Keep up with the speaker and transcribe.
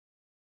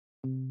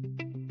Good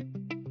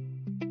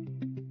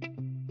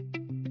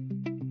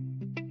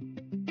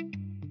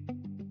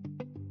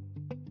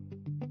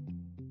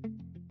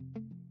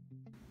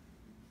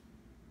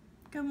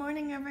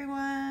morning,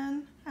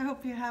 everyone. I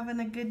hope you're having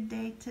a good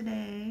day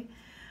today.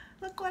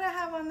 Look what I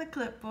have on the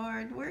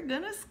clipboard. We're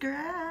gonna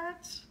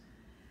scratch.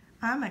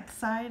 I'm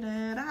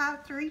excited. I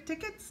have 3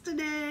 tickets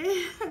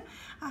today.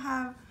 I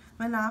have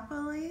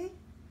Monopoly,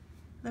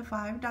 the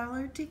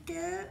 $5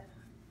 ticket,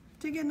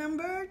 ticket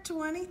number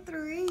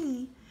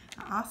 23.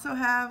 I also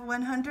have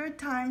 100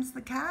 times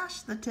the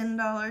cash, the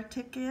 $10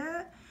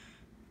 ticket,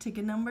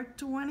 ticket number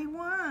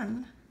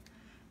 21.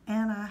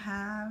 And I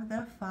have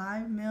the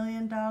 $5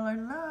 million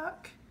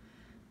luck,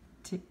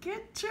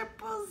 ticket 000,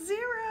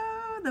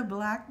 the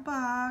black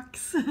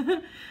box.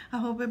 I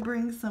hope it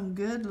brings some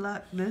good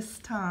luck this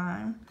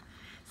time.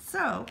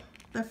 So,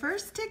 the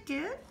first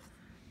ticket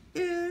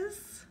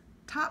is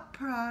top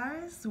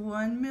prize,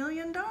 $1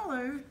 million.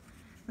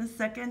 The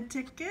second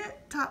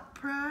ticket, top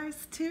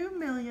prize, $2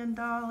 million.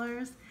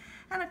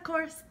 And of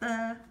course,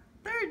 the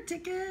third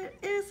ticket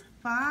is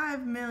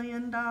 $5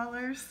 million.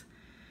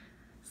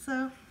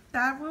 So,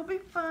 that will be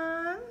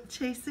fun,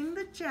 chasing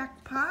the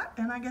jackpot,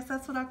 and I guess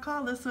that's what I'll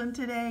call this one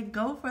today,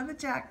 go for the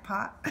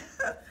jackpot.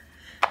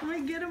 Let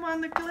me get them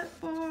on the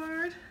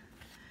clipboard.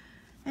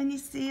 And you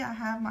see I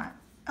have my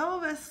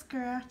Elvis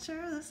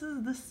scratcher. This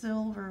is the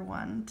silver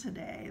one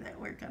today that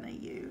we're gonna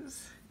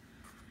use.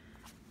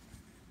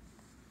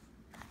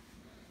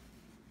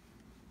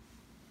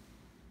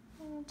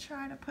 I'll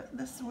try to put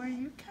this where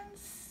you can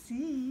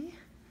see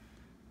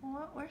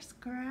what we're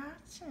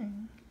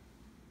scratching.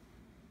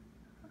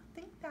 I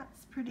think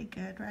that's pretty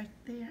good right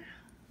there.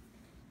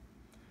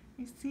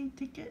 You see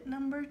ticket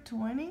number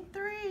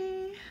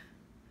 23.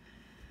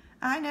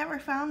 I never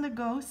found the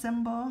go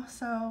symbol,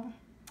 so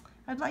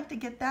I'd like to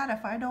get that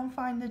if I don't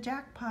find the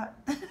jackpot.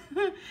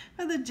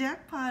 The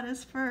jackpot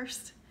is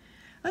first.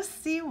 Let's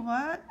see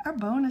what our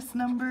bonus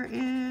number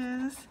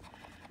is.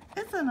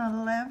 It's an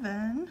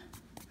 11.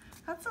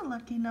 That's a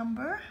lucky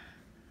number.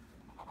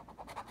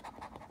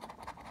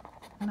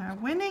 And our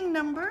winning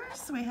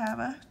numbers, we have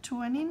a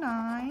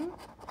 29,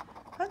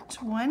 a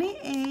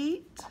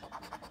 28,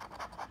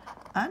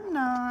 a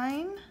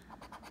 9,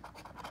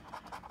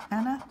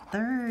 and a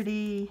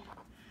 30.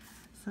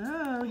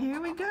 So here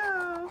we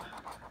go.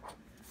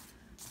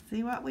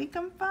 See what we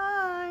can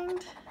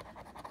find.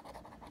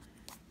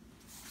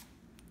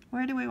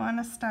 Where do we want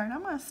to start?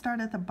 I'm going to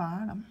start at the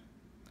bottom.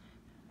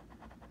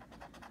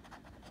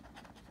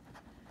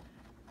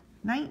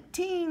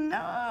 19.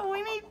 No,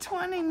 we need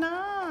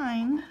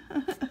 29.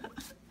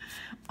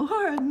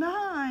 Or a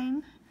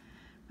 9.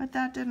 But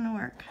that didn't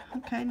work.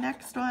 Okay,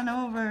 next one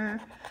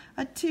over.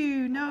 A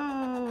 2.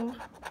 No.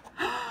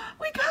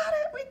 We got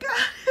it. We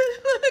got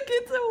it. Look,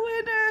 it's a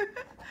winner.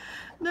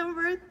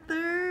 Number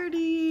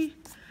 30.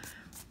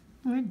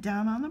 We're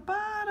down on the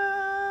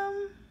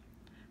bottom.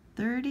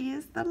 30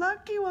 is the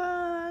lucky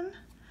one.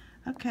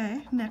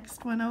 Okay,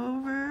 next one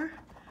over.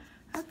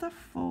 That's a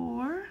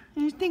 4.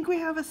 And you think we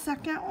have a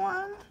second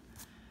one?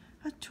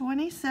 A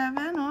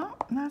 27. Oh,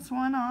 that's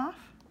one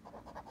off.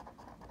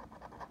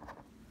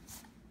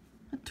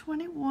 A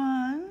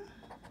 21.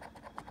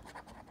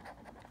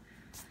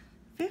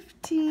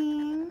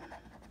 15.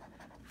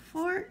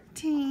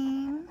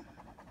 14.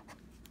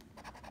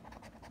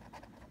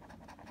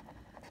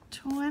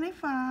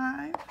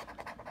 25.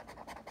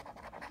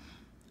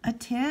 A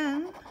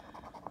 10.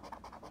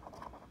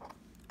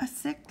 A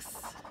 6.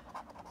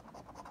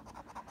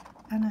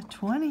 And a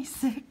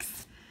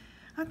 26.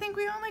 I think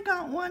we only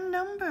got one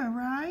number,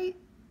 right?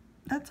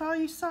 That's all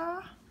you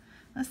saw?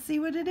 Let's see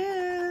what it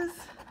is.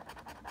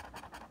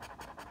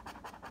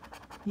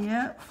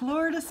 Yep,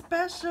 Florida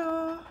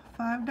special,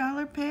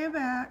 $5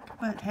 payback.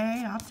 But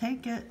hey, I'll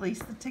take it. At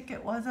least the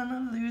ticket wasn't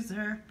a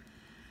loser.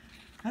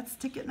 That's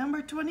ticket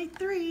number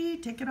 23.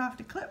 Take it off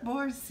the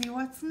clipboard, see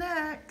what's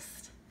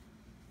next.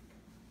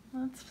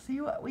 Let's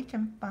see what we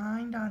can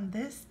find on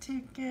this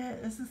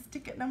ticket. This is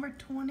ticket number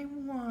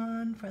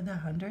 21 for the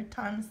 100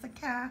 times the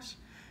cash.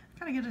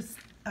 Gotta get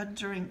a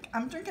drink.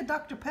 I'm drinking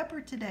Dr. Pepper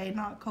today,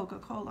 not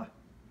Coca-Cola.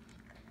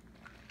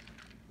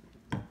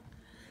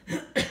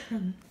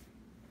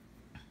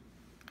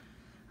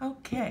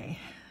 Okay,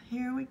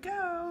 here we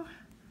go.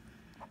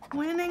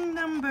 Winning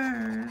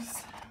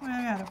numbers. We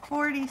got a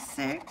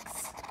 46,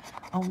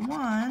 a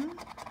 1,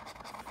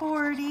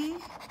 40,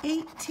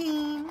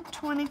 18,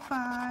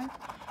 25,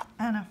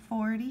 and a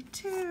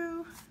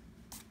 42.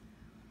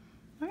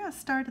 We're going to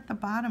start at the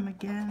bottom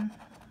again.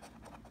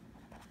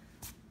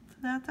 So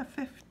that's a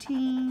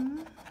 15,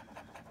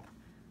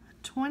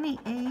 a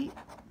 28,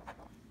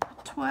 a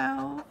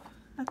 12,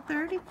 a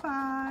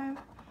 35,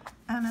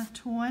 and a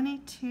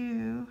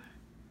 22,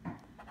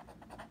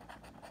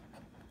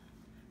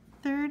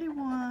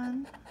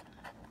 31,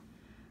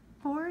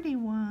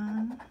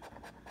 41,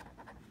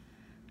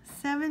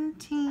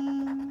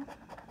 17,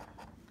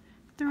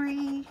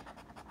 3,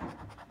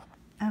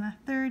 and a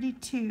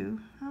 32.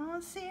 I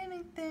don't see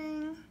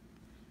anything.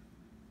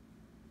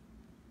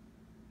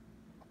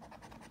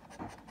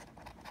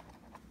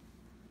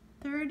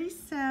 36.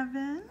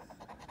 37,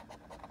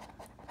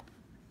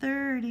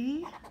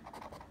 30,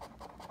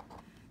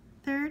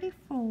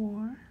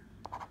 34,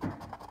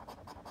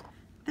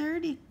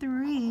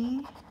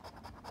 33,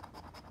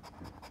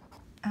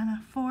 and a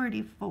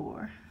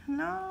 44.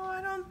 No,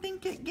 I don't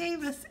think it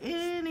gave us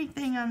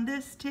anything on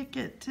this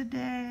ticket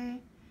today.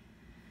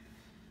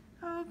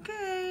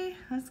 Okay,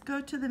 let's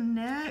go to the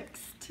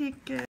next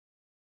ticket.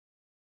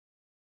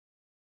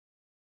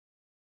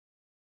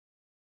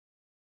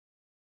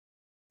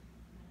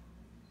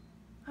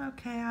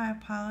 Okay, I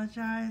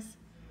apologize.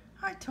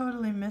 I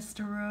totally missed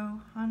a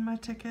row on my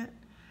ticket.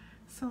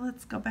 So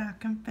let's go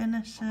back and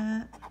finish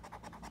it.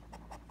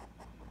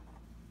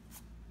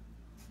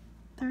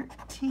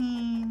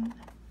 13,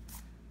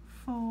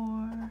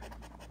 4,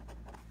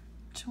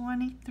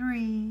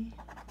 23,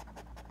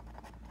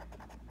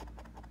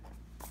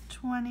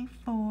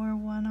 24,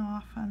 one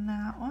off on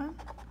that one.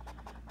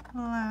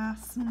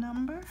 Last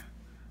number,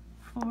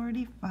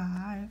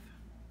 45,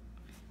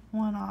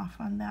 one off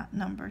on that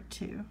number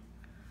too.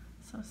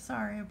 So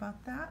sorry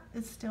about that.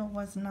 It still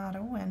was not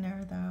a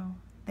winner though.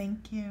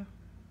 Thank you.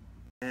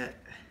 A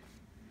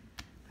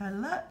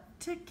luck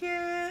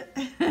ticket.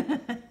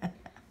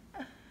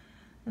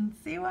 And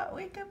see what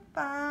we can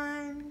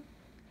find.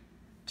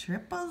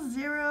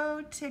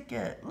 000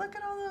 ticket. Look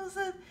at all those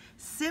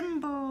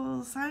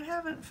symbols. I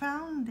haven't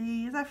found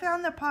these. I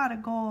found the pot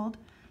of gold.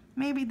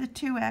 Maybe the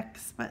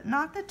 2X, but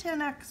not the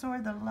 10X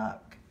or the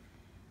luck.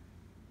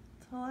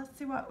 So let's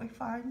see what we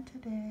find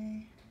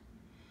today.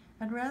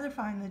 I'd rather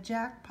find the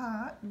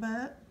jackpot,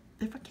 but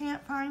if I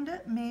can't find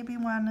it, maybe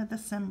one of the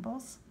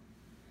symbols.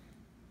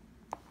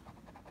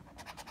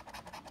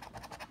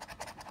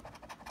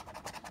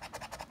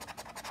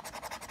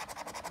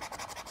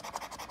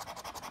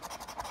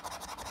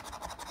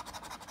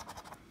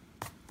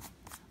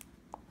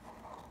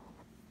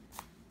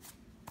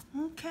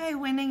 Okay,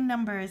 winning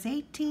numbers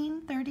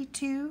 18,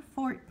 32,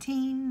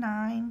 14,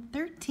 9,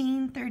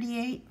 13,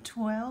 38,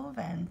 12,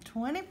 and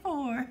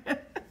 24.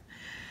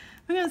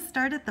 We're going to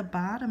start at the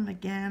bottom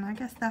again. I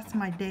guess that's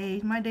my day.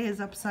 My day is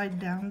upside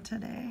down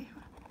today.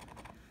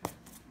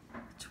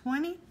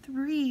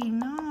 23,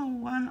 no,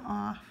 one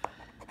off.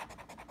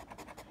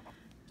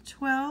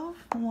 12,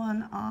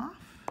 one off.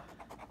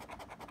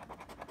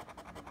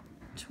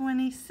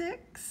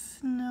 26,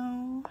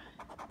 no.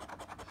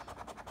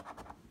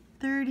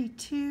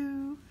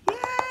 32,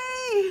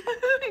 yay!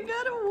 We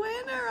got a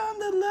winner on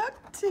the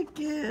luck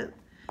ticket.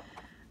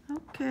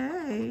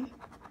 Okay.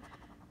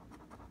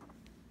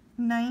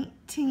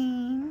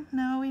 19,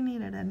 no, we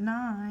needed a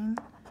 9.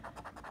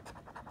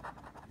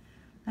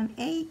 An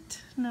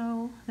 8,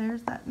 no,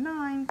 there's that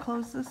 9,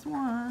 closest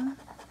one.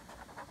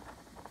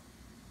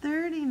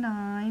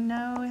 39,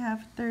 no, we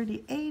have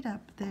 38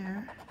 up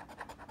there.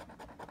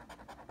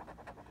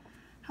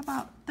 How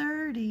about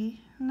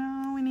 30?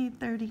 No, we need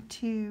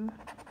 32.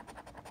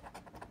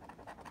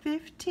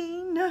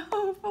 15,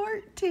 no,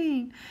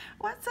 14.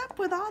 What's up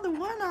with all the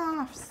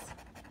one-offs?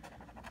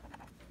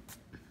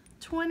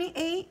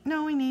 28,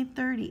 no, we need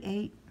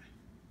 38.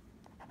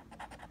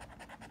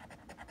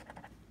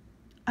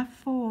 A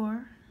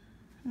 4,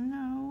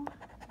 no.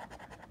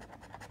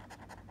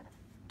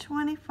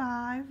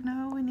 25,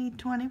 no, we need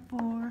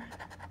 24.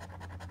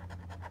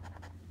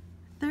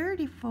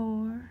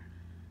 34,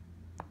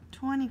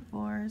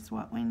 24 is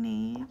what we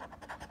need.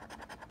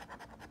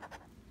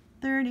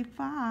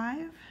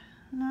 35,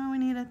 no, we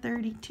need a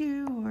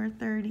 32 or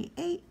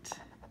 38.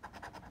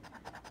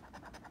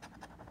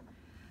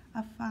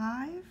 A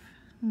 5,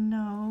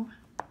 no.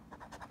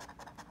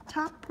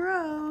 Top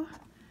row,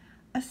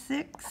 a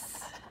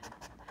 6,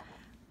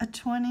 a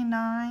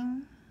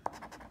 29,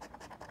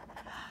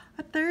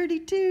 a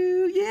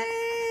 32,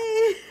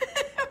 yay!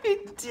 We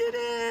did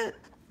it!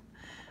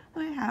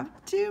 We have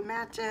 2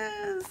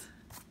 matches.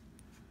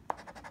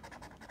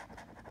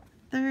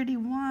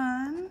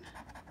 31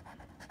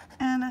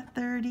 and a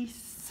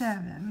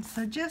 37.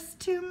 So just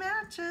 2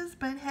 matches,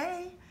 but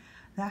hey,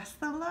 that's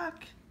the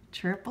luck.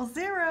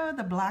 000,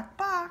 the black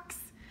box.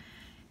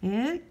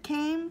 It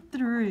came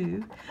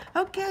through.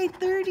 Okay,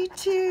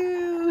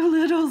 32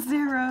 little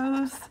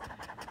zeros.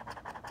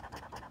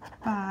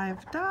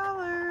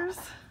 $5.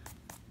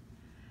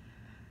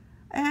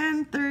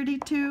 And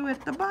 32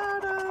 at the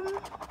bottom.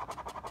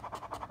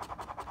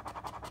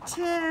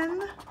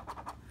 10.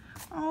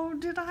 Oh,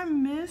 did I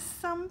miss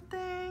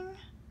something?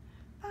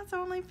 That's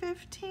only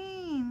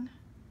 15.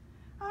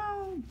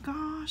 Oh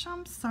gosh,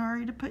 I'm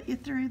sorry to put you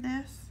through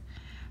this.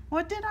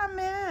 What did I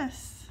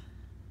miss?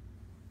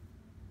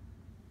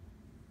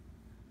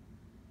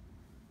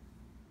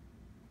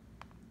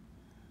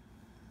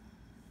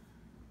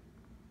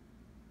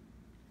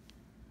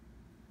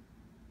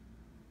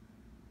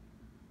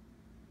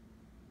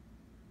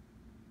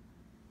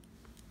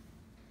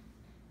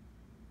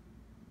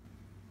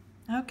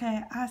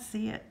 Okay, I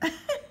see it. You're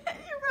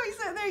probably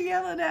sitting there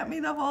yelling at me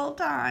the whole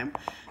time.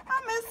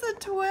 I missed a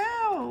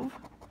 12.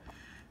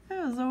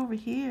 It was over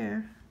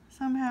here.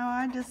 Somehow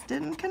I just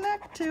didn't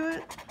connect to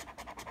it.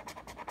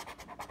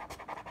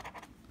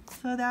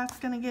 So that's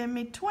going to give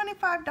me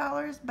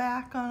 $25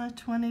 back on a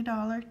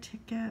 $20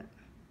 ticket.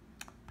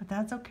 But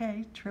that's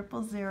okay.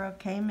 000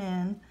 came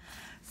in.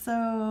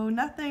 So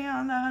nothing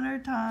on the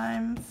 100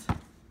 times.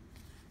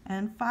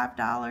 And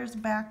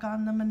 $5 back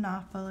on the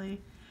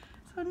Monopoly.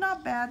 So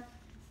not bad.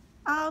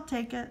 I'll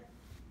take it.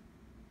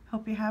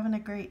 Hope you're having a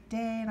great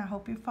day, and I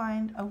hope you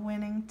find a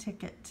winning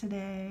ticket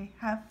today.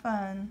 Have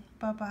fun.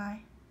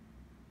 Bye-bye.